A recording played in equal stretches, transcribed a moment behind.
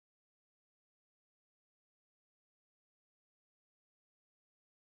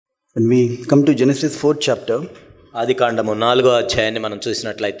When we come to Genesis 4th chapter, ఆదికాండము 4వ అధ్యాయాన్ని మనం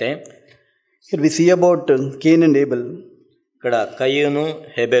చూసినట్లయితే here we see about Cain and Abel, ఇక్కడ కయ్యూను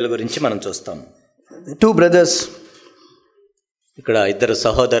హేబేలు గురించి మనం చూస్తాం. two brothers. ఇక్కడ ఇద్దరు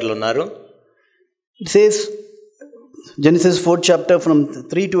సహోదరులు ఉన్నారు. It says, Genesis 4th chapter from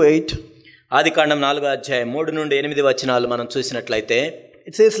 3 to 8. ఆదికాండం 4వ అధ్యాయం 3 నుండి 8 వచనాలు మనం చూసినట్లయితే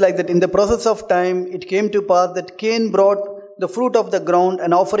It says like that, in the process of time, it came to pass that Cain brought the fruit of the ground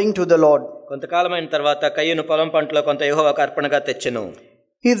an offering to the Lord. కొంతకాలమైన తర్వాత కయ్యూను పొలం పంటలో కొంత యెహోవాకు అర్పణగా తెచ్చెను.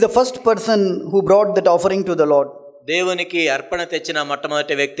 He is the first person who brought that offering to the Lord. దేవునికి అర్పణ తెచ్చిన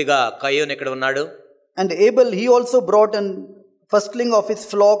మొట్టమొదటి వ్యక్తిగా కయ్యూను ఇక్కడ ఉన్నాడు. And Abel, he also brought an firstling of his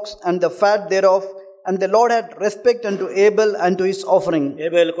flocks and the fat thereof, and the Lord had respect unto Abel and to his offering.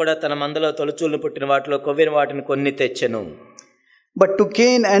 హేబేలు కూడా తన మందలో తొలిచూలు పుట్టిన వాటిలో కొవ్విన వాటిని కొన్ని తెచ్చెను. But to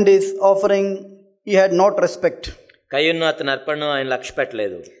Cain and his offering he had not respect. కయ్యూను అతని అర్పణను ఆయన లక్ష్య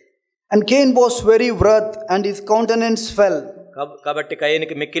పెట్టలేదు. And Cain was very wroth, and his countenance fell. కాబట్టి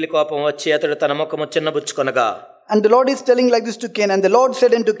కయ్యూనికి మిక్కిలి కోపం వచ్చి అతడు తన ముఖము చిన్నబుచ్చుకొనగా. And the Lord is telling like this to Cain, and the Lord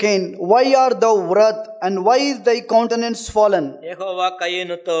said unto Cain, why art thou wroth, and why is thy countenance fallen? యెహోవా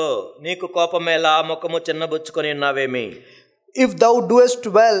కయ్యూనుతో నీకు కోపమేలా, ముఖము చిన్నబుచ్చుకొని ఉన్నావేమి? If thou doest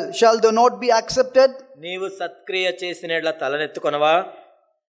well, shall thou not be accepted? నీవు సత్క్రియ చేసినట్ల తలనెత్తుకొనవా?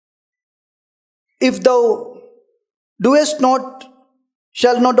 If thou doest not,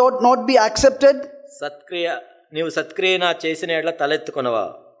 shall not be accepted? నీవు సత్క్రియన చేసినట్ల తలెత్తుకొనవా?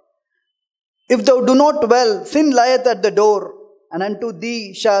 If thou do not well, sin lieth at the door, and unto thee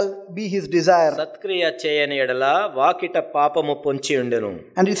shall be his desire. సత్క్రియ చేయని ఎడల వాకిట పాపము పొంచి ఉండెను.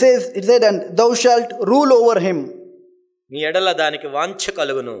 And it said, and thou shalt rule over him. నీ ఎడల దానికి వాంఛ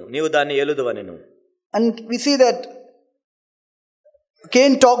కలుగును, నీవు దాన్ని ఏలుదువనెను. And we see that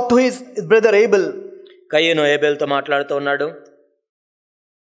Cain talked to his brother Abel. కయ్యూను హేబేలుతో మాట్లాడుతూ ఉన్నాడు.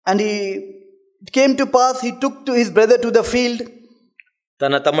 And it came to pass, he took to his brother to the field.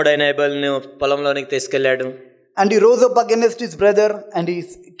 తన తమ్ముడైన హేబేలును పొలంలోనికి తీసుకెళ్లాడు. And he rose up against his brother, and he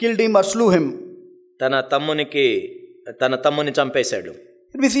killed him or slew him. తన తమ్ముని చంపేశాడు.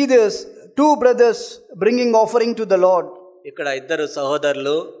 We see this two brothers bringing offering to the Lord. ఇక్కడ ఇద్దరు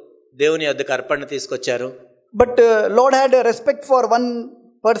సహోదరులు దేవుని యొద్దకు అర్పణ తీసుకొచ్చారు. But Lord had a respect for one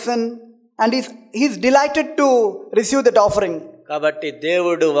person, and he's delighted to receive that offering. కాబట్టి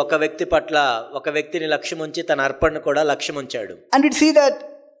దేవుడు ఒక వ్యక్తిని లక్ష్యముంచి తన అర్పణను కూడా లక్ష్యముంచాడు. And we see that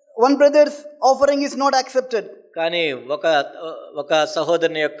one brother's offering is not accepted. కానీ ఒక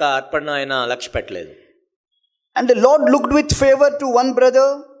సహోదరుని యొక్క అర్పణను ఆయన లక్ష్య పెట్టలేదు. And the Lord looked with favor to one brother,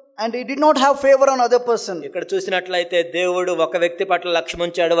 and he did not have favor on other person. ఇక్కడ చూసినట్లయితే దేవుడు ఒక వ్యక్తి పట్ల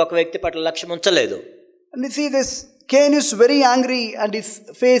లక్ష్యముంచాడు, ఒక వ్యక్తి పట్ల లక్ష్యముంచలేదు. And we see this, Cain is very angry, and his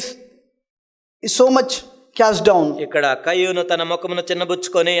face is so much cast down. ఇక్కడ కయ్యూను తన ముఖమును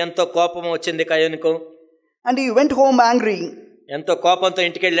చిన్నబుచ్చుకొని ఎంతో కోపం వచ్చింది కయ్యూనుకు. And he went home angry. ఎంతో కోపంతో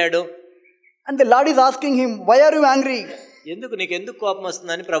ఇంటికి వెళ్ళాడు. And the Lord is asking him, why are you angry? ఎందుకు కోపం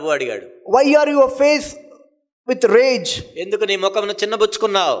వస్తుందని ప్రభు అడిగాడు. Why are your face with rage? ఎందుకు నీ ముఖమును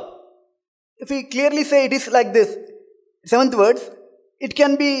చిన్నబుచ్చుకున్నావు? If we clearly say it is like this, 7th words, it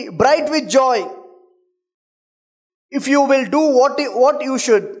can be bright with joy if you will do what you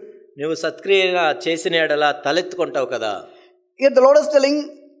should. నువ్వు సత్క్రియ చేసిన ఎడల తలెత్తుకుంటావు కదా. Here the Lord is telling,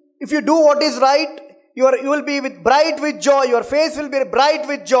 if you do what is right, you will be bright with joy. Your face will be bright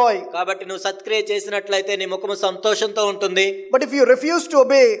with joy. కాబట్టి నువ్వు సత్క్రియ చేసినట్లయితే నీ ముఖము సంతోషంతో ఉంటుంది. But if you refuse to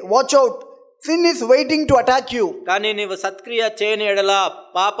obey, watch out. Sin is waiting to attack you. కానీ నీవు సత్క్రియ చేయని ఎడల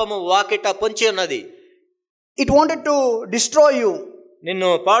పాపము వాకిట పొంచి ఉన్నది. It wanted to destroy you.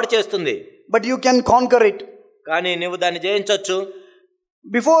 నిన్ను పాడు చేస్తుంది. But you can conquer it. కానీ నువ్వు దాన్ని జయించొచ్చు.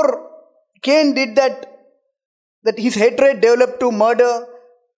 Before Cain did that his hatred developed to murder,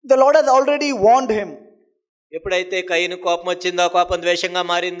 the Lord has already warned him. ఎప్పుడైతే కయ్యూను కోపం వచ్చిందో, కోపం ద్వేషంగా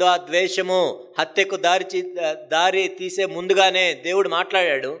మారిందో, ఆ ద్వేషము హత్యకు దారి తీసే ముందుగానే దేవుడు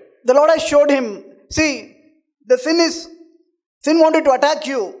మాట్లాడాడు. The Lord has showed him, see, the sin wanted to attack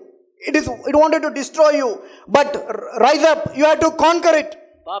you. It wanted to destroy you. But rise up, you have to conquer it.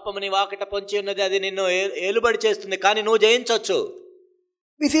 పాపము నీ వాకిట పొంచి ఉన్నది, అది నిన్ను ఏలుబడి చేస్తుంది, కానీ నువ్వు జయించొచ్చు.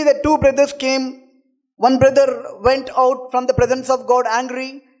 We see that two brothers came. One brother went out from the presence of God angry,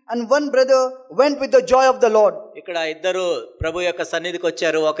 and one brother went with the joy of the Lord. ఇక్కడ ఇద్దరు ప్రభు యొక్క సన్నిధికి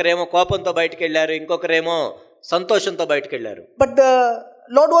వచ్చారు. ఒకరేమో కోపంతో బయటికి వెళ్ళారు, ఇంకొకరేమో సంతోషంతో బయటికి వెళ్ళారు. But the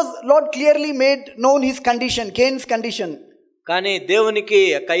Lord clearly made known his condition, Cain's condition. కానీ దేవునికి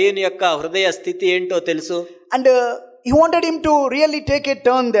కయ్యూను యొక్క హృదయ స్థితి ఏంటో తెలుసు. And he wanted him to really take a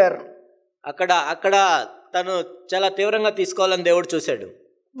turn there. అక్కడ తను చాలా తీవ్రంగా తీసుకోవాలని దేవుడు చూశాడు.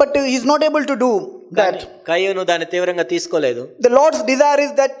 but he's not able to do that. కయ్యూను దాన్ని తీవ్రంగా తీసుకోలేదు. The Lord's desire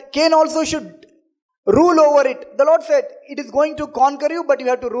is that Cain also should rule over it. The Lord said, it is going to conquer you, but you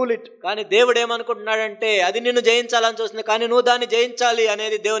have to rule it. కానీ దేవుడు ఏమనుకుంటున్నాడంటే అది నిన్ను జయించాలని చూస్తుంది, కానీ నువ్వు దాన్ని జయించాలి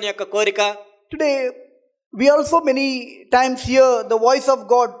అనేది దేవుని యొక్క కోరిక. Today we also many times hear the voice of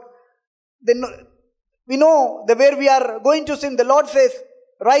God. Then we know the where we are going to sin. The Lord says,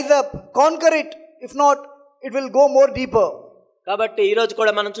 rise up, conquer it. If not, it will go more deeper. కాబట్టి ఈ రోజు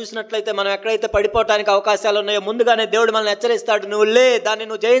కూడా మనం చూసినట్లయితే మనం ఎక్కడైతే పడిపోవడానికి అవకాశాలు ఉన్నాయో ముందుగానే దేవుడు మనల్ని హెచ్చరిస్తాడు, నువ్వు లే, దాన్ని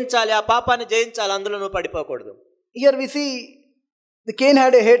నువ్వు జయించాలి, ఆ పాపాన్ని జయించాలి, అందులో నువ్వు పడిపోకూడదు. Here we see the Cain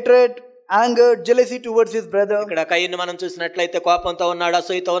had a hatred, anger, jealousy towards his brother. ఇక్కడ కయ్యూను మనం చూసినట్లయితే కోపంతో ఉన్నాడు,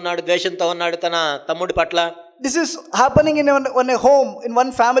 అసూయతో ఉన్నాడు, ద్వేషంతో ఉన్నాడు తన తమ్ముడి పట్ల. This is happening in a home, in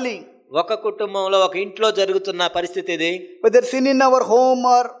one family. ఒక కుటుంబంలో ఒక ఇంట్లో జరుగుతున్న పరిస్థితి ఇది. Whether sin in our home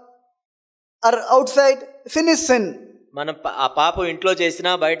or outside, sin is sin. మనం ఆ పాపం ఇంట్లో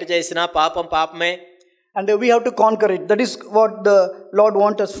చేసినా బయట చేసినా పాపం పాపమే. And we have to conquer it. That is what the Lord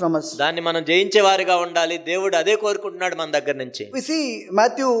wants us from us. దాన్ని మనం జయించే వారిగా ఉండాలి. దేవుడు అదే కోరుకుంటున్నాడు మన దగ్గర నుంచి. We see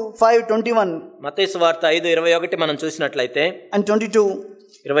Matthew 5:21. మత్తయి సువార్త 5:21 మనం చూసినట్లయితే and 22.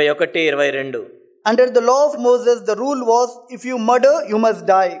 21, 22. Under the law of Moses, the rule was, if you murder, you must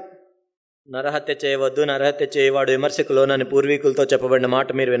die. నరహత్య చేయవద్దు, నరహత్య చేయవాడు విమర్శకు లోనని పూర్వీకులతో చెప్పబడిన మాట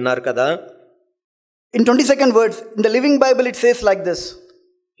మీరు విన్నారు కదా. In 22nd words, in the Living Bible it says like this.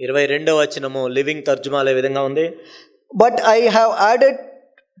 22వ వచనము లివింగ్ తర్జుమాలో ఈ విధంగా ఉంది. But I have added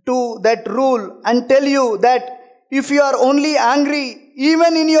to that rule and tell you that if you are only angry,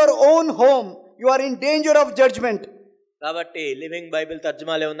 even in your own home, you are in danger of judgment. కాబట్టి living Bible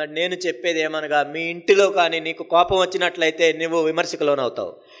తర్జుమాలో ఉందండి, నేను చెప్పేది ఏమనగా మీ ఇంటిలో కానీ నీకు కోపం వచ్చినట్లయితే నువ్వు విమర్శకు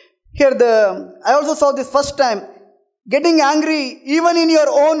లోనవుతావు. Here I also saw this first time, getting angry even in your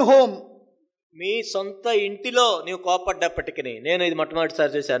own home. మీ సొంత ఇంటిలో నీవు కోపడ్డప్పటికీ, నేను ఇది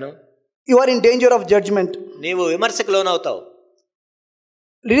మొట్టమొదటిసారి చూశాను, you are in danger of judgment. నీవు విమర్శకు లోనవుతావు.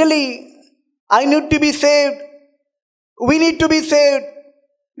 Really, I need to be saved. We need to be saved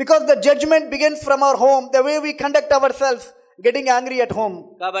because the judgment begins from our home, the way we conduct ourselves, getting angry at home.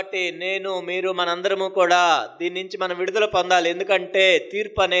 కాబట్టి నేను మీరు మనందరము కూడా దీని నుంచి మనం విడుదల పొందాలి, ఎందుకంటే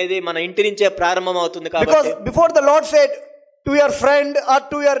తీర్పు అనేది మన ఇంటి నుంచే ప్రారంభం అవుతుంది. కాబట్టి because before the Lord said to your friend or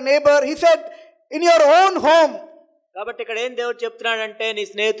to your neighbor, he said in your own home. కాబట్టి ఇక్కడ ఏం దేవుడు చెప్తున్నాడంటే నీ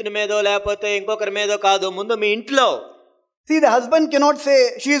స్నేహితుని మీదో లేకపోతే ఇంకొకరి మీదో కాదు, ముందు మీ ఇంట్లో. See, the husband cannot say,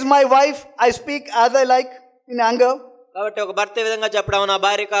 she is my wife, I speak as I like in anger. కాబట్టి ఒక భర్త ఈ విధంగా చెప్పడం, నా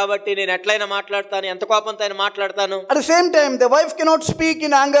భార్య కాబట్టి నేను ఎట్లయినా మాట్లాడతాను, ఎంత కోపంతో అయినా మాట్లాడతాను. At the same time, the wife cannot speak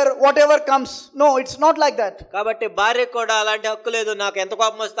in anger whatever comes. No, it's not like that. కాబట్టి భార్య కూడా అలాంటి హక్కు లేదు, నాకు ఎంత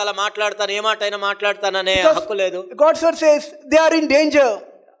కోపం వస్తే అలా మాట్లాడతాను, ఏ మాట అయినా మాట్లాడతాను అనే హక్కు లేదు. God's word says they are in danger.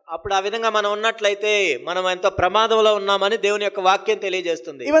 అప్పుడు ఆ విధంగా మనం ఉన్నట్లయితే మనం ఎంతో ప్రమాదంలో ఉన్నామని దేవుని యొక్క వాక్యం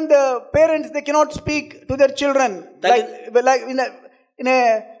తెలియజేస్తుంది. Even the parents, they cannot speak to their children like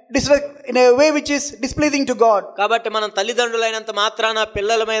in a way which is displeasing to God. కాబట్టి మనం తల్లిదండ్రులైనంత మాత్రాన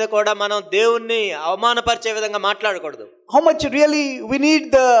పిల్లల మీద కూడా మనం దేవుణ్ణి అవమానపరిచే విధంగా మాట్లాడకూడదు. How much really we need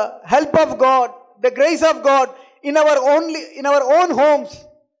the help of God, the grace of God in our own homes.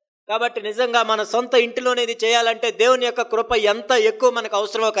 కాబట్టి నిజంగా మన సొంత ఇంటిలోనే ఇది చేయాలంటే దేవుని యొక్క కృప ఎంత ఎక్కువ మనకు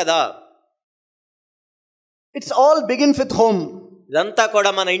అవసరమో కదా. It's all begins with home. ఇదంతా కూడా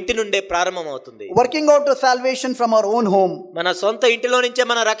మన ఇంటి నుండే ప్రారంభం అవుతుంది. Working out the salvation from our own home. మన సొంత ఇంటిలో నుంచే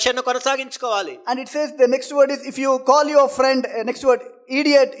మన రక్షణను కొనసాగించుకోవాలి. And it says the next word is, if you call your friend, next word,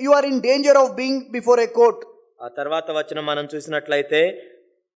 idiot, you are in danger of being before a court. ఆ తర్వాత వచనం మనం చూసినట్లయితే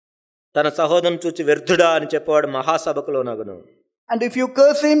తన సహోదరుని చూచి వ్యర్థుడా అని చెప్పేవాడు మహాసభకు లోనగును. And if you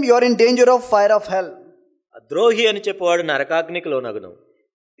curse him, you are in danger of fire of hell. ద్రోహి అని చెప్పేవాడు నరకాగ్నికి లోనగును.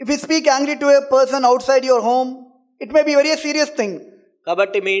 If you speak angry to a person outside your home, it may be a very serious thing.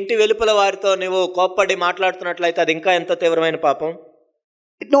 కాబట్టి మీ ఇంటి వెలుపల వారితో నువ్వు కోప్పడి మాట్లాడుతున్నట్లయితే అది ఇంకా ఎంత తీవ్రమైన పాపం.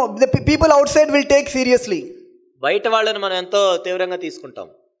 No, the people outside will take seriously. బయట వాళ్ళని మనం ఎంతో తీవ్రంగా తీసుకుంటాం.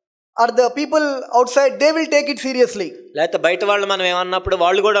 Or the people outside, they will take it seriously. లేకపోతే బయట వాళ్ళు మనం ఏమన్నప్పుడు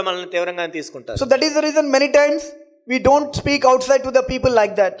వాళ్ళు కూడా మనల్ని తీవ్రంగా తీసుకుంటారు. So that is the reason many times we don't speak outside to the people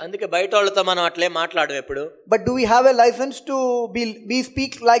like that. అందుకే బయట వాళ్ళతో మనం అట్లే మాట్లాడము ఎప్పుడు. But do we have a license to be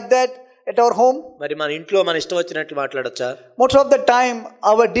speak like that at our home? మరి మన ఇంట్లో మన ఇష్టం వచ్చినట్లు మాట్లాడొచ్చా? Most of the time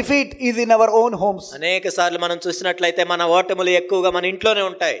our defeat is in our own homes. అనేక సార్లు మనం చూసినట్లయితే మన ఓటములు ఎక్కువగా మన ఇంట్లోనే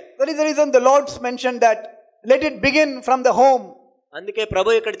ఉంటాయి. That is the reason the Lord mentioned that let it begin from the home. అందుకే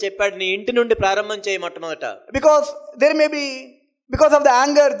ప్రభు ఇక్కడ చెప్పాడు, నీ ఇంటి నుండి ప్రారంభం చేయి మొట్టమొదట. Because of the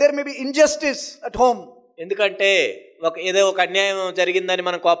anger there may be injustice at home. ఎందుకంటే ఏదో ఒక అన్యాయం జరిగిందని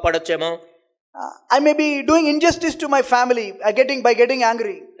మనం కోప్పడొచ్చేమో. I may be doing injustice to my family by getting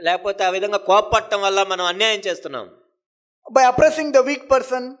angry. లేకపోతే ఆ విధంగా కోప్పడటం వల్ల మనం అన్యాయం చేస్తున్నాం. by oppressing the weak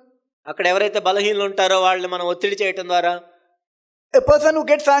person. అక్కడ ఎవరైతే బలహీనులు ఉంటారో వాళ్ళని మనం ఒత్తిడి చేయటం ద్వారా. A person who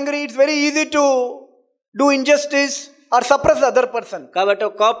gets angry, it's very easy to do injustice or suppress the other person. కాబట్టి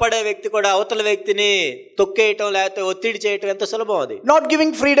ఒక కోపడే వ్యక్తి కూడా అవతల వ్యక్తిని తొక్కేయటం లేకపోతే ఒత్తిడి చేయటం ఎంత సులభం అది. Not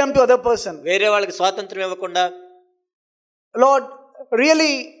giving freedom to other person. వేరే వాళ్ళకి స్వాతంత్రం ఇవ్వకుండా. Lord,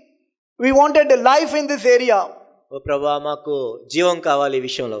 really we wanted a life in this area. ఓ ప్రభువా మాకు జీవం కావాలి ఈ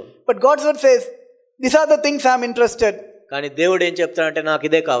విషయంలో. But God's word says, these are the things I am interested. కానీ దేవుడు ఏం చెప్తాడంటే నాకు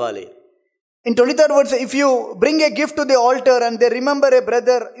ఇదే కావాలి. In 23rd verse, if you bring a gift to the altar and they remember a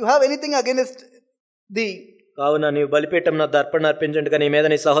brother, you have anything against thee. కావున నీవు బలిపీఠం నా అర్పణ అర్పించండి కానీ నీ మీద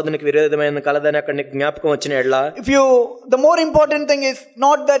నీ సహోదరునికి విరోధమైన కలదని అక్కడ నీకు జ్ఞాపకం వచ్చిన Edla. The more important thing is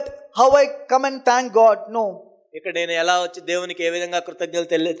not that how I come and thank God. No. ఇక్కడ నేను ఎలా వచ్చి దేవునికి ఏ విధంగా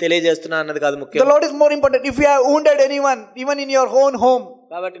కృతజ్ఞతలు తెలియజేస్తున్నా అన్నది కాదు ముఖ్యం. The Lord is more important. If you have wounded anyone, even in your own home.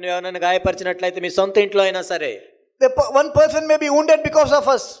 కాబట్టి నువ్వు ఎవరైనా గాయపరిచినట్లయితే మీ సొంత ఇంట్లో అయినా సరే. One person may be wounded because of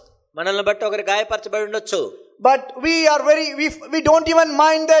us. మనల్ని బట్టి ఒకరు గాయపరచబడి ఉండొచ్చు. But we don't even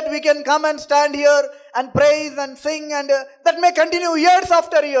mind that we can come and stand here and praise and sing and that may continue years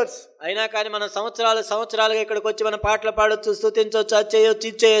after years. అయినా కానీ మనం సంవత్సరాలుగా ఇక్కడికి వచ్చి మనం పాటలు పాడొచ్చు, స్తుతించొచ్చు, అది చేయొచ్చు,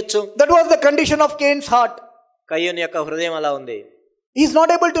 ఇది చేయొచ్చు. That was the condition of Cain's heart. కయ్యూను యొక్క హృదయం అలా ఉంది. He is not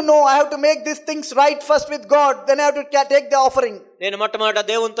able to know, I have to make these things right first with God, then I have to take the offering. నేను మొట్టమొదట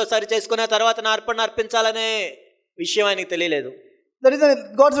దేవునితో సరి చేసుకున్న తర్వాత నా అర్పణ అర్పించాలనే విషయం ఆయనకి తెలియలేదు. That is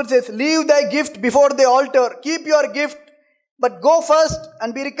God's word says, leave thy gift before the altar, keep your gift, but go first and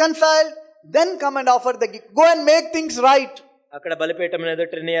be reconciled, then come and offer the gift. Go and make things right. అక్కడ బలిపీఠం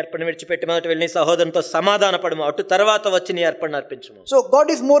ఎదుట నీ అర్పణ విడిచిపెట్టి మొదట వెళ్ళి నీ సహోదరునితో సమాధానపడము, అటు తర్వాత వచ్చి నీ అర్పణ అర్పించము. So God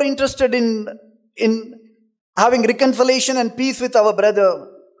is more interested in having reconciliation and peace with our brother.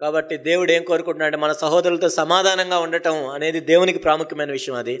 కాబట్టి దేవుడు ఏం కోరుకుంటున్నాడు, మన సహోదరులతో సమాధానంగా ఉండటం అనేది దేవునికి ప్రాముఖ్యమైన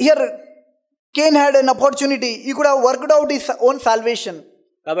విషయం. అది here Cain had an opportunity, he could have worked out his own salvation.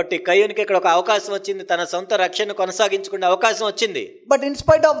 కాబట్టి కయ్యూనికి ఇక్కడ ఒక అవకాశం వచ్చింది, తన సొంత రక్షణ కొనసాగించుకునే అవకాశం వచ్చింది. But in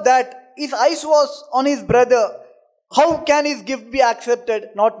spite of that, his eyes was on his brother. How can his gift be accepted,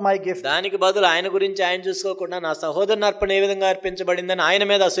 not my gift? దానికి బదులు ఆయన గురించి ఆయన చూసుకోకుండా నా సహోదరుని అర్పణ ఏ విధంగా అర్పించబడిందని ఆయన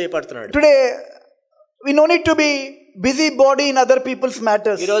మీద అసూయపడుతున్నాడు. Today we no need to be busy body in other people's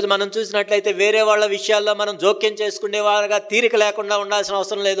matters. ఈ రోజు మనం చూసినట్లయితే వేరే వాళ్ళ విషయాల్లో మనం జోక్యం చేసుకునే వారుగా తీరిక లేకుండా ఉండాల్సిన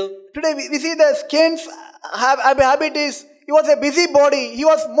అవసరం లేదు. Today we see that Cain's habit is, he was a busy body. He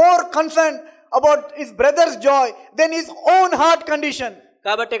was more concerned about his brother's joy than his own heart condition.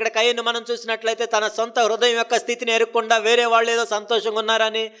 కాబట్టి ఇక్కడ కయ్యూను మనం చూసినట్లయితే తన సొంత హృదయం యొక్క స్థితిని ఎరుక్కుండా వేరే వాళ్ళు ఏదో సంతోషంగా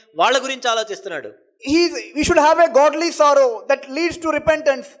ఉన్నారని వాళ్ళ గురించి ఆలోచిస్తున్నాడు. We should have a godly sorrow that leads to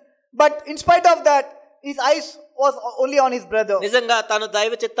repentance, but in spite of that his eyes was only on his brother. నిజంగా తాను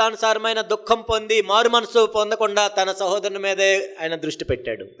దైవ చిత్తానుసారమైన దుఃఖం పొంది మారు మనసు పొందకుండా తన సహోదరుని మీదే ఆయన దృష్టి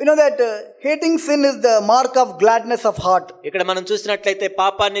పెట్టాడు. You know that hating sin is the mark of gladness of heart. ఇక్కడ మనం చూసినట్లయితే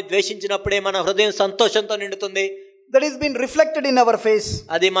పాపాన్ని ద్వేషించినప్పుడే మన హృదయం సంతోషంతో నిండుతుంది. That is been reflected in our face.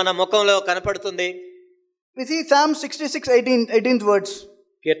 అది మన ముఖంలో కనపడుతుంది. We see Psalm 66:18 words.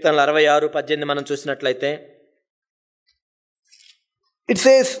 కీర్తనలు 66:18 మనం చూసినట్లయితే it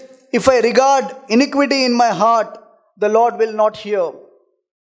says, if I regard iniquity in my heart, the Lord will not hear.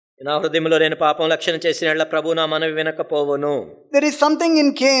 నా హృదయంలో నేను పాపం లక్షణ చేసినట్ల ప్రభువు నా మనవి వినకపోవును. There is something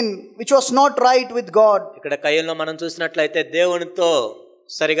in Cain which was not right with God. ఇక్కడ కయ్యూనులో మనం చూసినట్లయితే దేవునితో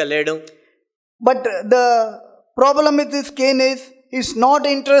సరిగా లేడు. But the problem with this Cain is, he is not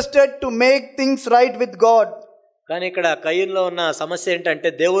interested to make things right with God. కానీ ఇక్కడ కయ్యూనులో ఉన్న సమస్య ఏంటంటే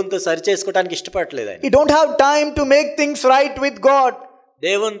దేవునితో సరి చేసుకోవడానికి ఇష్టపడట్లేదు ఆయన. He don't have time to make things right with God.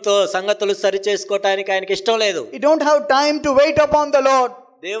 దేవునితో సంగతులు సరి చేసుకోవడానికి ఆయనకి ఇష్టం లేదు. He don't have time to wait upon the Lord.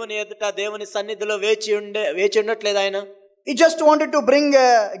 దేవుని ఎదుట దేవుని సన్నిధిలో వేచి ఉండట్లేదు ఆయన. He just wanted to bring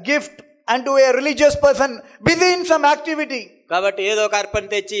a gift and to a religious person busy in some activity. కాబట్టి ఏదో ఒక అర్పణ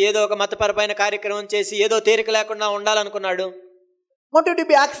తెచ్చి ఏదో ఒక మతపరమైన కార్యక్రమం చేసి ఏదో తీరిక లేకుండా ఉండాలనుకున్నాడు. Wanted to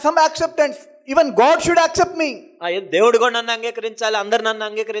be some acceptance. Even God should accept me. దేవుడు కూడా నన్ను అంగీకరించాలి, అందరు నన్ను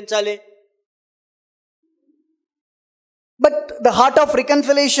అంగీకరించాలి. But the heart of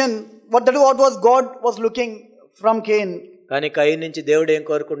reconciliation, what was God was looking from Cain. కానీ కయ్యూను నుంచి దేవుడు ఏం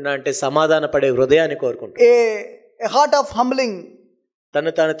కోరుకుంటున్నా అంటే సమాధాన పడే హృదయాన్ని కోరుకుంటున్నాడు. A heart of humbling.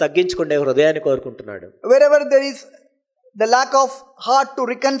 తను తాను తగ్గించుకునే హృదయాన్ని కోరుకుంటున్నాడు. Wherever there is the lack of heart to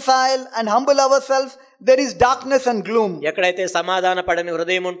reconcile and humble ourselves, there is darkness and gloom. ఎక్కడైతే సమాధాన పడని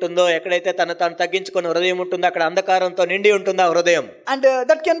హృదయం ఉంటుందో, ఎక్కడైతే తను తాను తగ్గించుకునే హృదయం ఉంటుందో అక్కడ అంధకారంతో నిండి ఉంటుంది ఆ హృదయం. And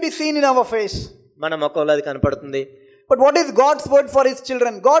that can be seen in our face. మన ముఖంలో అది కనపడుతుంది. But what is God's word for his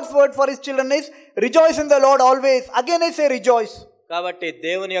children? God's word for his children is rejoice in the Lord always. Again I say rejoice. కాబట్టి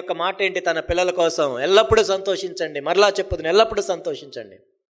దేవుని యొక్క మాట ఏంటి తన పిల్లల కోసం? ఎల్లప్పుడూ సంతోషించండి. మరలా చెప్పుదును, ఎల్లప్పుడూ సంతోషించండి.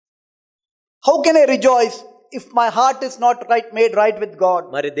 How can I rejoice? if my heart is not right, made right with God?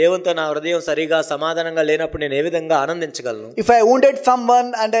 మరి దేవునితో నా హృదయం సరిగా సమాధానంగా లేనప్పుడు నేను ఏ విధంగా ఆనందించగలను? If I wounded someone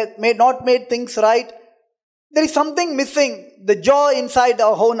and I not made things right, there is something missing, the joy inside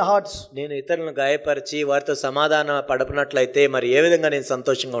our own hearts. నేను ఇతరులను గాయపరిచి వారితో సమాధాన పడపనట్లయితే మరి ఏ విధంగా నేను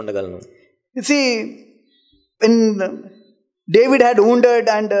సంతోషంగా ఉండగలను? You see, when David had wounded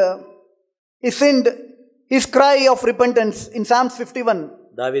and he sinned, his cry of repentance in Psalms 51.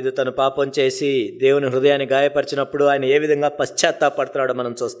 దావీదు తను పాపం చేసి దేవుని హృదయాన్ని గాయపరిచినప్పుడు ఆయన ఏ విధంగా పశ్చాత్తాపడుతున్నాడో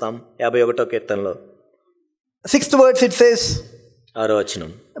మనం చూస్తాం 51వ కీర్తనలో. 6th verse it says, 6వ వచనం,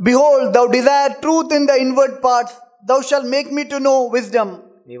 Behold, thou desire truth in the inward parts, thou shalt make me to know wisdom.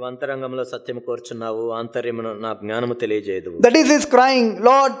 నీవు అంతరంగంలో సత్యము కోరుచున్నావు, ఆంతర్యమును నా జ్ఞానము తెలియజేయదు. That is his crying,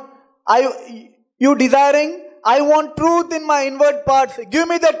 Lord, you desiring, I want truth in my inward parts. Give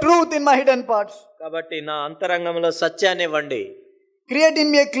me the truth in my hidden parts. కాబట్టి నా అంతరంగంలో సత్యాన్ని ఇవ్వండి. Create in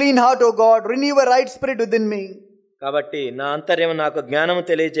me a clean heart, O God. Renew a right spirit within me. కాబట్టి నా అంతర్యం నాకు జ్ఞానము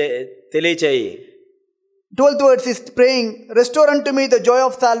తెలియచేయి. 12th verse is praying, Restore unto me the joy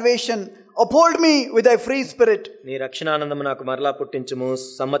of salvation. Uphold me with thy free spirit. నీ రక్షణానందము నాకు మరలా పుట్టించుము,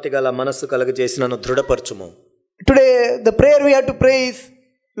 సమ్మతి గల మనస్సు కలుగజేసి నన్ను దృఢపరచుము. Today the prayer we have to pray is,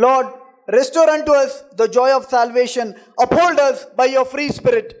 Lord, restore unto us the joy of salvation. Uphold us by your free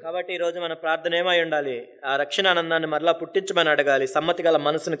spirit. కాబట్టి ఈ రోజు మన ప్రార్థన ఏమై ఉండాలి? ఆ రక్షణ ఆనందాన్ని మరలా పుట్టించమని అడగాలి, సమ్మతి గల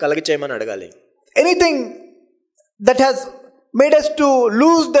మనసును కలగచేయమని అడగాలి. Anything that has made us to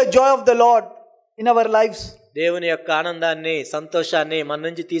lose the joy of the Lord in our lives, దేవుని యొక్క ఆనందాన్ని, సంతోషాన్ని మన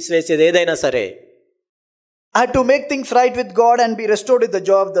నుంచి తీసివేసేది ఏదైనా సరే, I had to make things right with God and be restored with the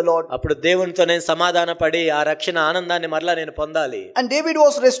joy of the Lord. అప్పుడు దేవునితో నేను సమాధాన పడి ఆ రక్షణ ఆనందాన్ని మరలా నేను పొందాలి. And David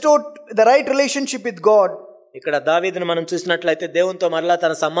was restored the right relationship with God. ఇక్కడ దావీదును మనం చూసినట్లయితే దేవునితో మరలా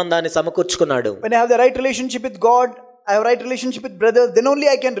తన సంబంధాన్ని సమకూర్చుకున్నాడు. When I have the right relationship with God, I have right relationship with brothers, then only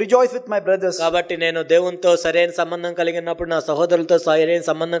I can rejoice with my brothers. కాబట్టి నేను దేవునితో సరైన సంబంధం కలిగినప్పుడు, నా సహోదరులతో సరైన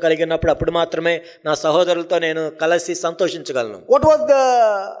సంబంధం కలిగినప్పుడు అప్పుడు మాత్రమే నా సహోదరులతో నేను కలిసి సంతోషించగలను. What was the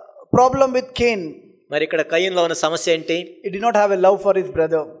problem with Cain? మరి ఇక్కడ కయీనులో ఉన్న సమస్య ఏంటి? He did not have a love for his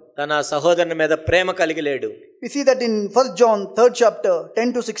brother. తన సహోదరుని మీద ప్రేమ కలిగి లేడు. We see that in 1 John 3rd chapter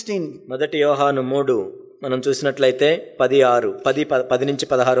 10 to 16. మొదటి యోహాను 3 మనం చూసినట్లయితే 10 నుంచి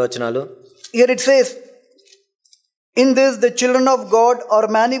 16 వచనాలు. Here it says, In this the children of God are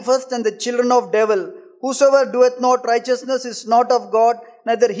manifest and the children of devil. Whosoever doeth not righteousness is not of God,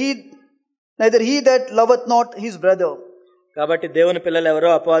 neither he that loveth not his brother. కాబట్టి దేవుని పిల్లలు ఎవరో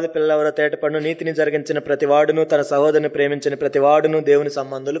అపవాది పిల్లలు ఎవరో తేటపడును, నీతిని జరిగించిన ప్రతివాడును తన సహోదరుని ప్రేమించిన ప్రతివాడును దేవుని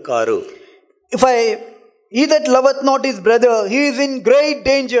సంబంధులు car. He that loveth not his brother, he is in great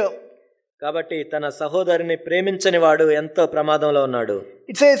danger. కాబట్టి తన సహోదరుని ప్రేమించని వాడు ఎంతో ప్రమాదంలో ఉన్నాడు.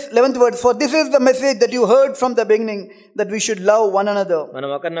 It says 11th verse, For this is the message that you heard from the beginning, that we should love one another. మనం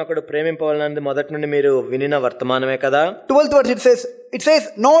ఒకరినొకడు ప్రేమింపవాలన్నది మొదటి నుండి మీరు వినిన వర్తమానమే కదా. 12th verse it says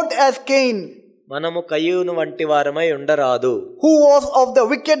not as Cain, మనము కయ్యూను వంటి వారమై ఉండరాదు, who was of the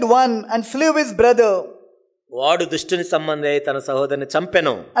wicked one and slew his brother. వాడు దుష్టుని సంబంధి అయి తన సహోదరుని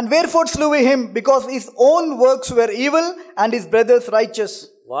చంపెను. And wherefore slew he him? Because his own works were evil and his brother's righteous.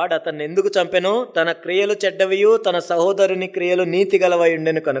 వాడు అతన్ని ఎందుకు చంపెను? తన క్రియలు చెడ్డవియు తన సహోదరుని క్రియలు నీతి గలవై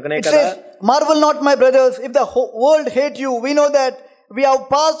ఉండెను కనుకనే It కదా. says, Marvel not, my brothers, if the world hate you. We know that we have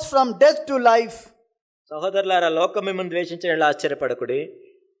passed from death to life. సహోదరులారా, లోకం మిమ్మల్ని ద్వేషించిన ఆశ్చర్యపడకుడి.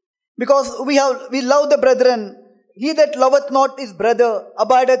 Because we love the brethren. He that loveth not his brother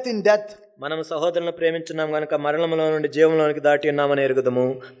abideth in death. మనము సహోదరులను ప్రేమించున్నాం గనుక మరణంలో నుండి జీవంలోనికి దాటి ఉన్నామని ఎరుగుదము.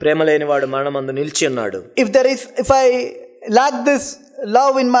 ప్రేమ లేని వాడు మరణమందు నిలిచి ఉన్నాడు. If I lack this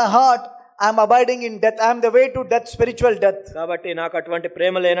love in my heart, I am abiding in death. I am the way to death, spiritual death. కాబట్టి నాకు అటువంటి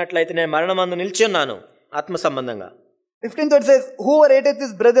ప్రేమ లేనట్లయితే నేను మరణమందు నిలిచి ఉన్నాను ఆత్మ సంబంధంగా. 15th verse says, Whoever hateth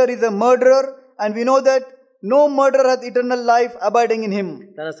his brother is a murderer, and we know that no murderer hath eternal life abiding in him.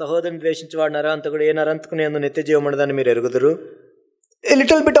 తన సహోదరుని ద్వేషించువాడు నరహంతకుడు, ఏ నరహంతకుని యందు నిత్య జీవం ఉండదని మీరు ఎరుగుదురు. A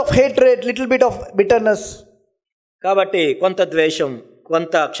little bit of hatred, little bit of bitterness. కాబట్టి కొంత ద్వేషం,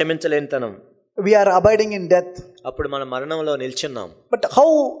 కొంత క్షమించలేనితనం, we are abiding in death. అప్పుడు మనం మరణంలో నిల్చున్నాం. But how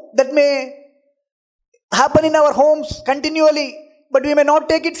that may happen in our homes continually, but we may not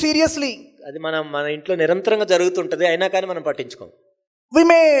take it seriously. అది మన ఇంట్లో నిరంతరంగా జరుగుతుంటది, అయినా కానీ మనం పట్టించుకోం. We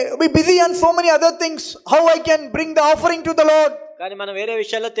may be busy on so many other things. How I can bring the offering to the Lord? కానీ మనం వేరే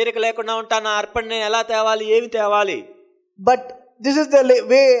విషయాల్లో తీరిక లేకుండా ఉంటాను. నా అర్పణ ఎలా తేవాలి, ఏమి తేవాలి? But this is the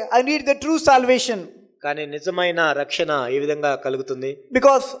way I need the true salvation. కానీ నిజమైన రక్షణ ఈ విధంగా కలుగుతుంది.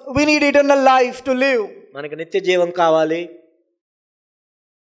 Because we need eternal life to live. మనకి నిత్య జీవం కావాలి.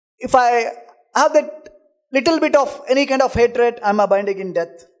 If I have that little bit of any kind of hatred, I am abiding in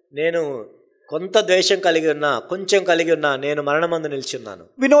death. నేను కొంత ద్వేషం కలిగి ఉన్నా, కొంచెం కలిగి ఉన్నా నేను మరణమందు నిలిచున్నాను.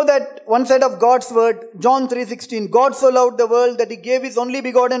 We know that one side of God's word, John 3:16, God so loved the world that he gave his only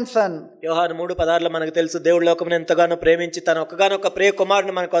begotten son. యోహాను 3:16 మనకు తెలుసు, దేవుడు లోకమును ఎంతగానో ప్రేమించి తన ఒక్కగానొక్క ప్రియ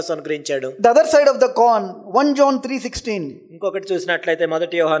కుమారుని మన కోసం అనుగ్రహించాడు. The other side of the coin, 1 John 3:16. ఇంకొకటి చూసినట్లయితే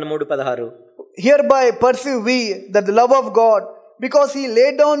 1 యోహాను 3:16, hereby perceive we that the love of God, because he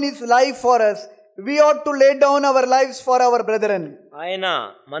laid down his life for us, we ought to lay down our lives for our brethren. ఆయన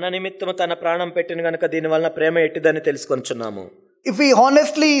మన నిమిత్తము తన ప్రాణం పెట్టిన గనుక దీని వలన ప్రేమ ఎట్టిదని తెలుసుకొనుచున్నాము. If we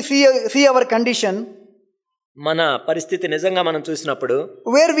honestly see our condition, మన పరిస్థితి నిజంగా మనం చూసినప్పుడు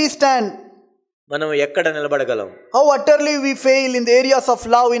where we stand, మనం ఎక్కడ నిలబడగలం, how utterly we fail in the areas of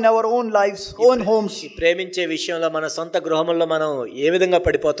love in our own lives, own homes, ఈ ప్రేమించే విషయంలో మన సొంత గృహముల్లో మనం ఏ విధంగా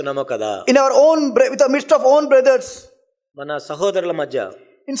పడిపోతున్నామో కదా, in our own with the midst of own brothers, మన సహోదరుల మధ్య,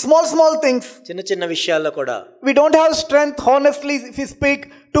 in small things, చిన్న చిన్న విషయాల్లో కూడా we don't have strength, honestly if we speak,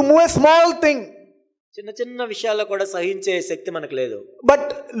 to move a small thing. చిన్న చిన్న విషయాల్లో కూడా సహించే శక్తి మనకు లేదు. But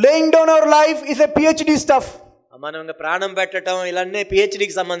laying down our life is a PhD stuff. మనం ఇంకా ప్రాణం పెట్టడం ఇలానే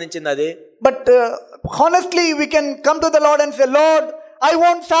PhDకి సంబంధించింది అది. But honestly we can come to the Lord and say, Lord, I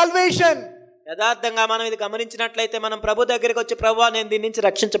want salvation. యథార్థంగా మనం ఇది గమనించినట్లయితే మనం ప్రభు దగ్గరికి వచ్చి, ప్రభువా నేను దీని నుంచి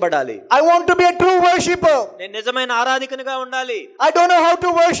రక్షించబడాలి, I want to be a true worshipper. నేను నిజమైన ఆరాధకునిగా ఉండాలి. I don't know how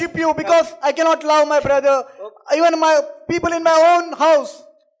to worship you because I cannot love my brother, even my people in my own house.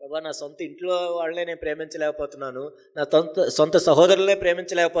 ప్రభువా నా సొంత ఇంట్లో వాళ్ళనే నేను ప్రేమించలేకపోతున్నాను, నా సొంత సహోదరులనే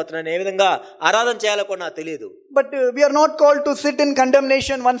ప్రేమించలేకపోతున్నాను, ఏ విధంగా ఆరాధన చేయాలో కూడా నాకు తెలియదు. But we are not called to sit in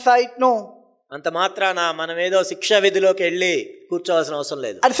condemnation one side, no. అంత మాత్రాన మనం ఏదో శిక్షా విధిలోకి వెళ్ళి కూర్చోవాల్సిన అవసరం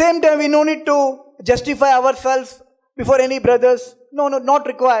లేదు. At the same time we no need to justify ourselves before any brothers, no, not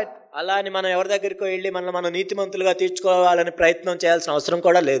required. అలా అని మనం ఎవరి దగ్గరికి వెళ్ళి మనం నీతిమంతులుగా తీర్చుకోవాలని ప్రయత్నం చేయాల్సిన అవసరం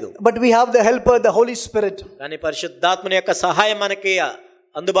కూడా లేదు. But we have the helper, the Holy Spirit, కానీ పరిశుద్ధాత్మని యొక్క సహాయం మనకి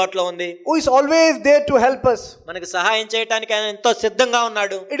అందుబాటులో ఉంది, who is always there to help us. మనకి సహాయం చేయడానికి ఆయన ఎంతో సిద్ధంగా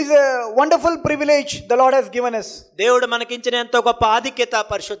ఉన్నాడు. It is a wonderful privilege the Lord has given us. దేవుడు మనకిచ్చిన ఎంతో గొప్ప ఆధిక్యత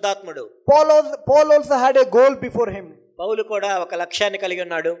పరిశుద్ధాత్ముడు. Paul also had a goal before him. పౌలు కూడా ఒక లక్ష్యాన్ని కలిగి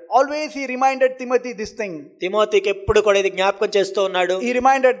ఉన్నాడు. Always he reminded Timothy this thing. తిమోతికి ఎప్పుడు కూడా ఇది జ్ఞాపకం చేస్తూ ఉన్నాడు. He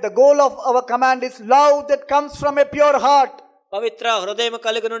reminded the goal of our command is love that comes from a pure heart, పవిత్ర హృదయం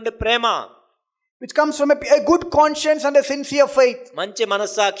కలిగి నుండి ప్రేమ, which comes from a good conscience and a sincere faith. మంచి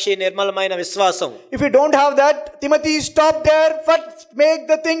మనస్సాక్షి, నిర్మలమైన విశ్వాసం. If you don't have that, Timothy, stop there, first make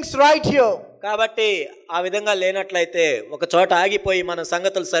the things right here. కాబట్టి ఆ విధంగా లేనట్లయితే ఒక చోట ఆగిపోయి మన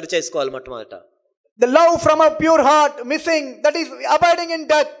సంగతులు సరి చేసుకోవాలి. మొట్టమొదట the love from a pure heart missing, that is abiding in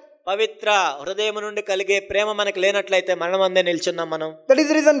death. పవిత్ర హృదయం నుండి కలిగే ప్రేమ మనకు లేనట్లయితే మరణమందే నిల్చున్నాం మనం. That is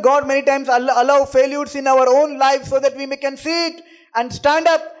the reason God many times allow failures in our own life, so that we can see it and stand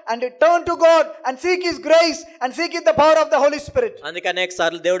up and turn to God and seek his grace and seek it the power of the Holy Spirit. అందుకే అనేక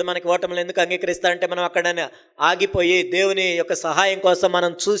సార్లు దేవుడు మనకి ఓటములు ఎందుకు అంగీకరిస్తాడంటే మనం అక్కడనే ఆగిపోయి దేవుని యొక్క సహాయం కోసం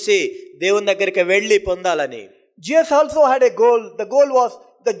మనం చూసి దేవుని దగ్గరికి వెళ్ళి పొందాలని. Jesus also had a goal. The goal was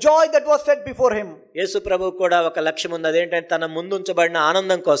the joy that was set before him. యేసు ప్రభువు కూడా ఒక లక్ష్యం ఉంది, అదేంటంటే తన ముందు ఉంచబడిన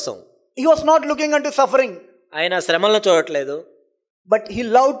ఆనందం కోసం. He was not looking unto suffering, ఆయన శ్రమలను చూడట్లేదు, but he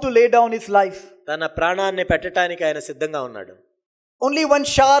loved to lay down his life. తన ప్రాణాన్ని పెట్టడానికి ఆయన సిద్ధంగా ఉన్నాడు. Only one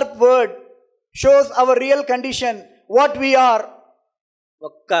sharp word shows our real condition, what we are.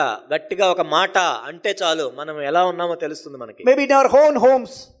 ఒక్క గట్టిగా ఒక మాట అంటే చాలు మనం ఎలా ఉన్నామో తెలుస్తుంది మనకి. Maybe in our own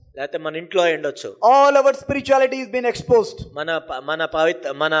homes, లేకపోతే మన ఇంట్లో ఉండొచ్చు. all our spirituality is being exposed,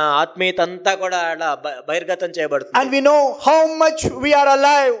 మన ఆత్మీయత అంతా కూడా అలా బహిర్గతం చేయబడుతుంది. and we know how much we are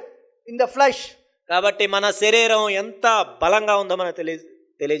alive in the flesh. కాబట్టి మన శరీరం ఎంత బలంగా ఉందో మనకు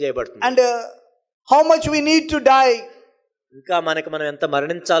తెలియజేయబడుతుంది. And how much we need to die. ఇంకా మనం ఎంత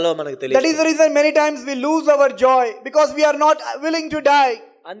మరణించాలో మనకు తెలియదు. That is the reason many times we lose our joy, because we are not willing to die.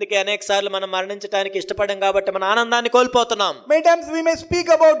 అందుకే అనేక సార్లు మనం మరణించడానికి ఇష్టపడం కాబట్టి మన ఆనందాన్ని కోల్పోతున్నాం. Many times we may speak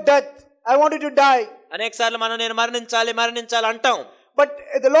about death, I wanted to die. అనేక సార్లు నేను మరణించాలి అంటాం. But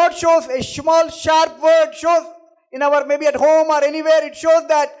the Lord shows a small sharp word, shows in our maybe at home or anywhere, it shows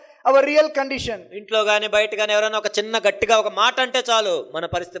that our real condition. ఇంట్లో గాని బయట గాని ఎవరైనా ఒక చిన్న గట్టిగా ఒక మాట అంటే చాలు మన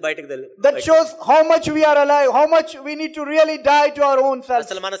పరిస్థితి బయటకు that shows how much we are alive, how much we need to really die to our own self.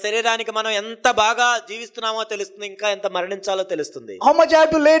 అసలు మన శరీరానికి మనం ఎంత బాగా జీవిస్తున్నామో తెలుస్తుంది, ఇంకా ఎంత మరణించాలో తెలుస్తుంది. How much I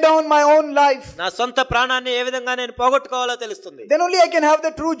have to lay down my own life, నా సొంత ప్రాణాన్ని ఏ విధంగా నేను పోగొట్టుకోవాలో తెలుస్తుంది. then only I can have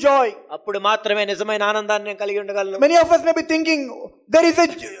the true joy. అప్పుడు మాత్రమే నిజమైన ఆనందాన్ని నేను కలిగి ఉండగలను. Many of us may be thinking there is a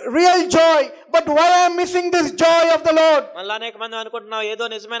real joy, but why I am missing this joy of the Lord? మళ్ళీ అనేక మంది అనుకుంటున్నాం ఏదో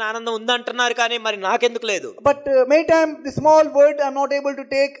నిజమైన ఆనందం ఉందంటున్నారు, కానీ మరి నాకెందుకు లేదు. But many times the small word I am not able to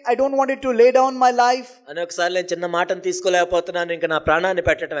take, I don't want it to lay down my life. అనేకసార్లు నేను చిన్న మాటను తీసుకోలేకపోతున్నాను, ఇంకా నా ప్రాణాన్ని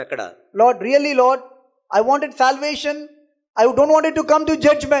పెట్టడం ఎక్కడ. Lord, really Lord, I wanted salvation, I don't want it to come to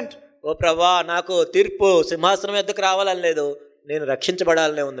judgment, ఓ ప్రభువా నాకు తీర్పు సింహాసనం ఎద్దకు రావాలని లేదు, నేను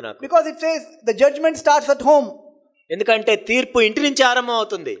రక్షించబడాలనే ఉంది నాకు. Because it says the judgment starts at home. ఎందుకంటే తీర్పు ఇంటి నుంచి ఆరంభం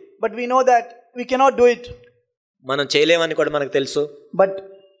అవుతుంది. But we know that we cannot do it. మనం చేయలేమని కూడా మనకు తెలుసు. But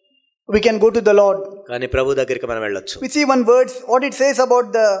we can go to the Lord. కానీ ప్రభు దగ్గరికి మనం వెళ్ళొచ్చు. We see one verse what it says about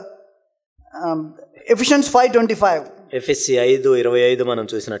the Ephesians 5:25. ఎఫెసీ 5:25 మనం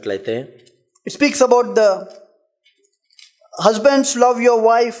చూసినట్లయితే it speaks about the husbands love your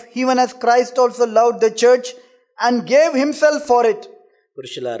wife even as Christ also loved the church and gave himself for it.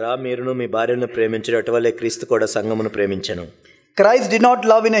 పురుషులారా మీరును మీ భార్యను ప్రేమించుట వలె క్రీస్తు కూడా సంఘమును ప్రేమించెను. Christ did not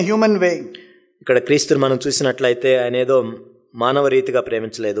love in a human way. ఇక్కడ క్రీస్తుని మనం చూసినట్లయితే ఆయన ఏదో మానవ రీతిగా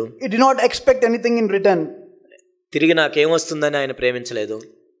ప్రేమించలేదు. He did not expect anything in return. తిరిగి నాకేమొస్తుందని ఆయన ప్రేమించలేదు.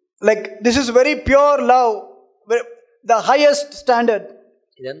 Like this is very pure love, the highest standard.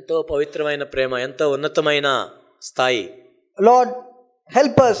 ఎంతో పవిత్రమైన ప్రేమ, ఎంతో ఉన్నతమైన స్థాయి. Lord,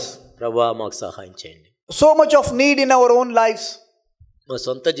 help us. ప్రభువా మాకు సహాయం చేయండి. So much of need in our own lives. మా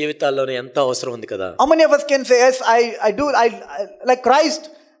సొంత జీవితాల్లోనే ఎంతో అవసరం ఉంది కదా. How many of us can say yes, I do, I like Christ,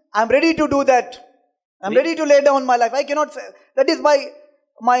 I'm ready to do that. I'm ready to lay down my life. I cannot say that is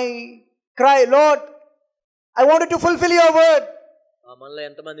my cry, Lord, I wanted to fulfill your word. మనలో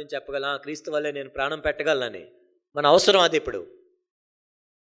ఎంతమందిని చెప్పగల క్రీస్తు వల్లే నేను ప్రాణం పెట్టగలనని మన అవసరం అది. ఇప్పుడు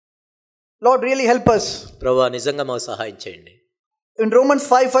Lord, really help us. ప్రభువా నిజంగా మాకు సహాయం చేయండి. In Romans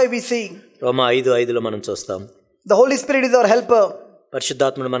 5:5 we see రోమా 5:5 మనం చూస్తాం. the Holy Spirit is our helper.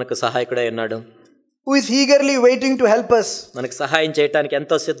 పరిశుద్ధాత్ముడు మనకు సహాయకుడై ఉన్నాడు. Who is eagerly waiting to help us. మనకు సహాయం చేయడానికి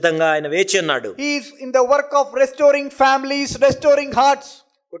ఎంతో సిద్ధంగా ఆయన వేచి ఉన్నాడు. He is in the work of restoring families, restoring hearts.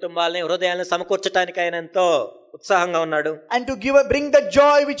 కుటుంబాలని హృదయాలను సమకూర్చడానికి ఆయన ఎంతో ఉత్సాహంగా ఉన్నాడు. And to bring the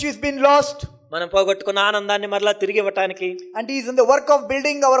joy which has been lost. మనం పోగొట్టుకున్న ఆనందాన్ని మరలా తిరిగి ఇవ్వటానికి. And he is in the work of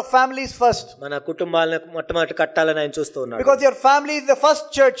building our families first. మన కుటుంబాలను మొట్టమొదటి కట్టాలని ఆయన చూస్తూ ఉన్నాడు. Because your family is the first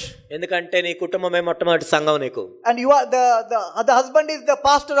church. ఎందుకంటే నీ కుటుంబమే మొట్టమొదటి సంఘం నీకు. And you are the husband is the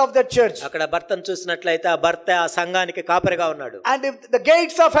pastor of that church. అక్కడ భర్తను చూసినట్లయితే ఆ భర్త ఆ సంఘానికి కాపరిగా ఉన్నాడు. And if the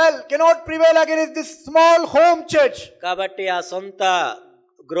gates of hell cannot prevail against this small home church. కాబట్టి ఆ సొంత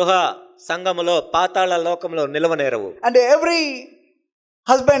గృహ సంఘములో పాతాళ లోకంలో నిలవనేరవు. And every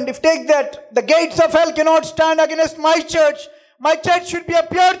husband, if take that, the gates of hell cannot stand against my church should be a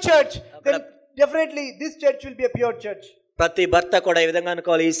pure church, then definitely this church will be a pure church. ప్రతి భర్త కూడా ఈ విధంగా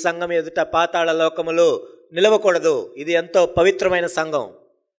అనుకోవాలి, ఈ సంఘం ఎదుట పాతాళ లోకములు నిలవకూడదు, ఇది ఎంతో పవిత్రమైన సంఘం.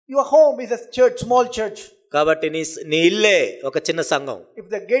 Your home is a church, small church. కాబట్టి నీ ఇల్లే ఒక చిన్న సంఘం. If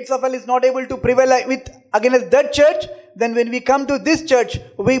the gates of hell is not able to prevail against that church, then when we come to this church,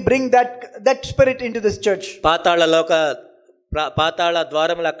 we bring that spirit into this church. పాతాళ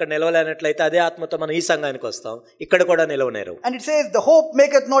ద్వారములు అక్కడ నిలవలేనట్లయితే అదే ఆత్మతో మనం ఈ సంఘానికి వస్తాం, ఇక్కడ కూడా నిలవనేరు. And it says the hope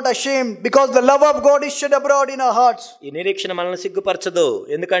maketh not ashamed, because the love of God is shed abroad in our hearts. ఈ నిరీక్షణ మనల్ని సిగ్గుపరచదు,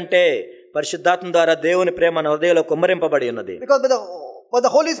 ఎందుకంటే పరిశుద్ధాత్మ ద్వారా దేవుని ప్రేమ మన హృదయంలో కుమ్మరింపబడి ఉన్నది. Because by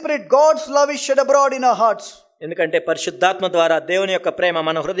the Holy Spirit, God's love is shed abroad in our hearts. ఎందుకంటే పరిశుద్ధాత్మ ద్వారా దేవుని యొక్క ప్రేమ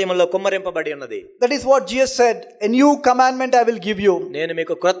మన హృదయంలో కుమ్మరింపబడి ఉన్నది. That is what Jesus said, a new commandment I will give you. నేను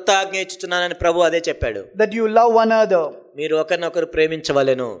మీకు క్రొత్త ఆజ్ఞ ఇచ్చుచున్నానని ప్రభు అదే చెప్పాడు. That you love one another. మీరు ఒకరినొకరు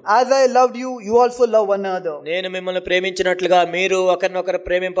ప్రేమించవలెను. As I loved you, you also love one another. నేను మిమ్మల్ని ప్రేమించినట్లుగా మీరు ఒకరినొకరు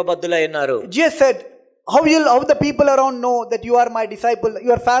ప్రేమింపబద్దులై ఉన్నారు. Jesus said, how the people around know that you are my disciple,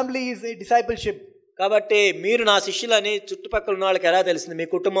 your family is a discipleship. కాబట్టి మీరు నా శిష్యులని చుట్టుపక్కల ఉన్న వాళ్ళకి ఎలా తెలుస్తుంది, మీ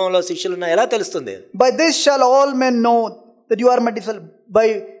కుటుంబంలో శిష్యులు ఎలా తెలుస్తుంది? By this shall all men know that you are my disciple, by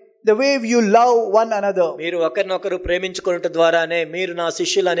the way you love one another. మీరు ఒకరినొకరు ప్రేమించుకొనుట ద్వారానే మీరు నా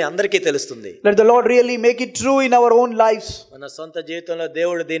శిష్యులని అందరికీ తెలుస్తుంది. Let the Lord really make it true in our own lives. మన సొంత జీవితంలో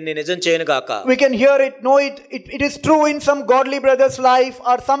దేవుడు దీన్ని నిజం చేయను గాక. We can hear it, know it, it is true in some godly brother's life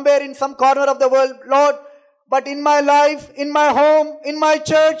or somewhere in some corner of the world, Lord, but in my life, in my home, in my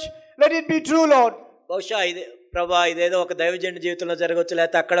church, let it be true, Lord. బహుశా ప్రభా ఇదేదో ఒక దైవజనుడి జీవితంలో జరగవచ్చు,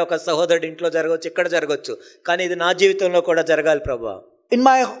 లేకపోతే అక్కడ ఒక సహోదరుడి ఇంట్లో జరగవచ్చు, ఇక్కడ జరగవచ్చు, కానీ ఇది నా జీవితంలో కూడా జరగాలి ప్రభా. In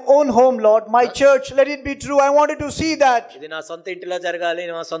my own home, Lord, my church, let it be true. I wanted to see that. ఇది నా సొంత ఇంటిలో జరగాలి,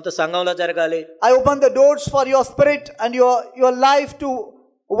 నా సొంత సంఘంలో జరగాలి. I open the doors for your spirit and your life to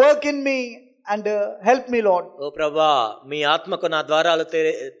work in me and help me, Lord. ఓ ప్రభా మీ ఆత్మకు నా ద్వారాలు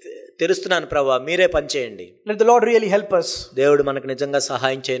తెరుస్తున్నాను ప్రభా, మీరే పనిచేయండి. Let the Lord really help us. దేవుడు మనకు నిజంగా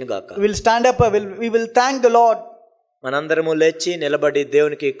సహాయం చేయను గాక. We will stand up, we will thank the Lord. మనందరము లేచి నిలబడి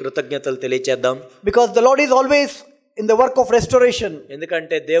దేవునికి కృతజ్ఞతలు తెలియచేద్దాం. Because the Lord is always in the work of restoration.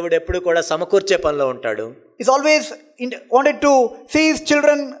 ఎందుకంటే దేవుడు ఎప్పుడు కూడా సమకూర్చే పనిలో ఉంటాడు. He's always wanted to see his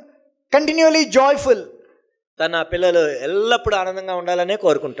children continually joyful. తన పిల్లలు ఎల్లప్పుడూ ఆనందంగా ఉండాలనే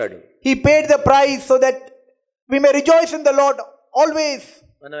కోరుకుంటాడు. He paid the price so that we may rejoice in the Lord always.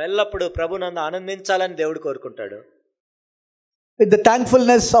 మనం ఎల్లప్పుడూ ప్రభునందు ఆనందించాలని దేవుడు కోరుకుంటాడు. with the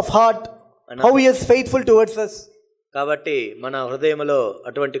thankfulness of heart, how He is faithful towards us. కాబట్టి మన హృదయంలో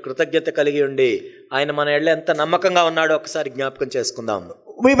అటువంటి కృతజ్ఞత కలిగి ఉండి ఆయన మన ఎడల ఎంత నమ్మకంగా ఉన్నాడో ఒకసారి జ్ఞాపకం చేసుకుందాం.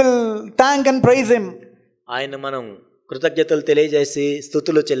 We will thank and praise Him. ఆయన మనం కృతజ్ఞతలు తెలియజేసి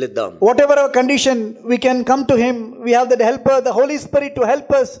స్తుతులు చెల్లిద్దాం. Whatever our condition, we can come to Him. We have that helper, the Holy Spirit, to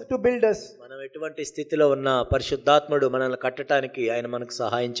help us, to build us. మనం ఎటువంటి స్థితిలో ఉన్న పరిశుద్ధాత్ముడు మనల్ని కట్టడానికి ఆయన మనకు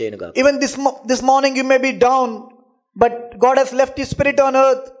సహాయం చేయనుగా. Even this morning you may be down, but God has left His Spirit on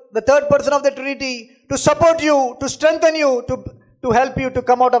earth, the third person of the Trinity, to support you, to strengthen you, to help you to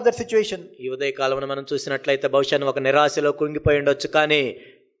come out of that situation. ఈ ఉదయ కాలమున మనం చూసినట్లయితే బహుశా ఒక నిరాశలో కుంగిపోయి ఉండొచ్చు, కానీ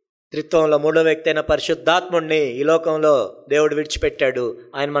త్రిత్వంలో మూడో వ్యక్తి అయిన పరిశుద్ధాత్ముడిని ఈ లోకంలో దేవుడు విడిచిపెట్టాడు.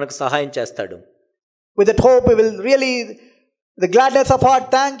 ఆయన మనకు సహాయం చేస్తాడు. With that hope we will really, the gladness of heart,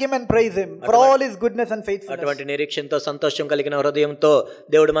 thank Him and praise Him for all His goodness and faithfulness. అటువంటి నిరీక్షణతో సంతోషం కలిగిన హృదయంతో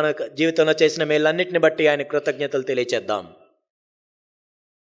దేవుడు మన జీవితంలో చేసిన మేలన్నిటిని బట్టి ఆయన కృతజ్ఞతలు తెలియచేద్దాం.